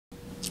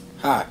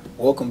Hi,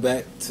 welcome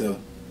back to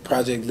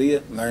Project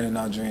Leah Learning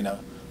Arduino.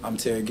 I'm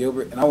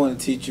Gilbert, and I want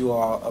to teach you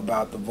all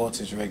about the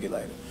voltage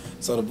regulator.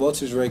 So the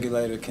voltage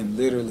regulator can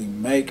literally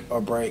make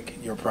or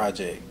break your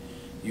project.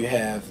 You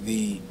have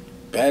the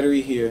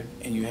battery here,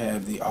 and you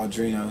have the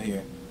Arduino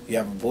here. You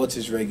have a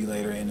voltage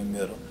regulator in the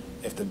middle.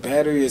 If the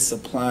battery is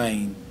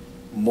supplying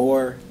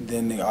more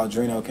than the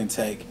Arduino can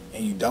take,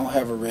 and you don't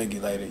have a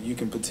regulator, you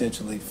can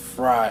potentially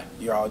fry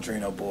your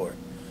Arduino board.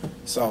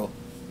 So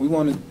we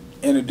want to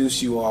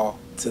introduce you all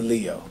to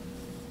Leo.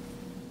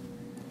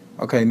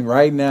 Okay,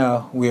 right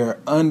now we are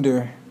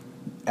under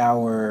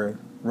our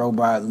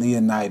robot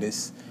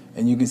Leonidas,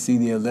 and you can see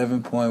the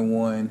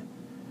 11.1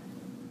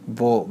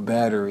 volt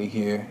battery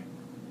here.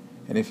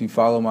 And if you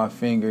follow my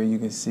finger, you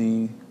can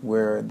see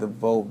where the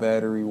volt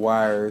battery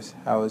wires,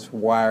 how it's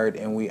wired,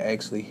 and we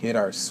actually hit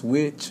our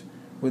switch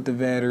with the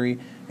battery,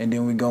 and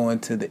then we go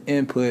into the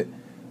input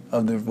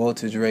of the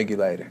voltage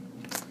regulator.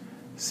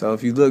 So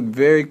if you look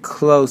very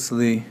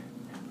closely,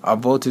 our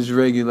voltage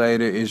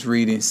regulator is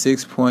reading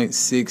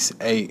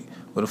 6.68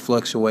 with a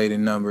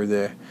fluctuating number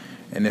there.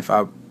 And if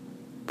I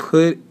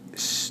push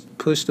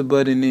the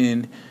button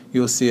in,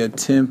 you'll see a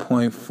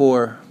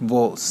 10.4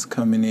 volts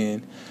coming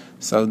in.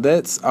 So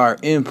that's our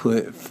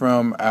input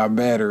from our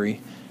battery.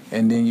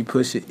 And then you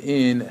push it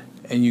in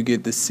and you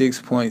get the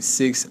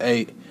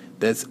 6.68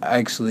 that's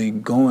actually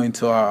going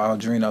to our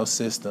Arduino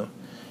system.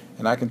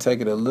 And I can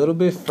take it a little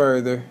bit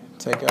further,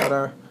 take out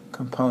our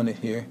component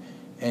here,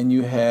 and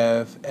you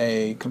have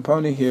a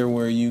component here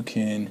where you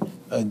can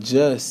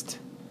adjust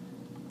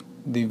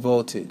the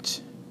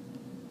voltage.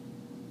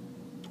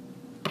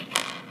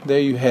 There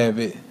you have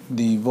it,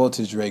 the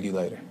voltage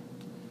regulator.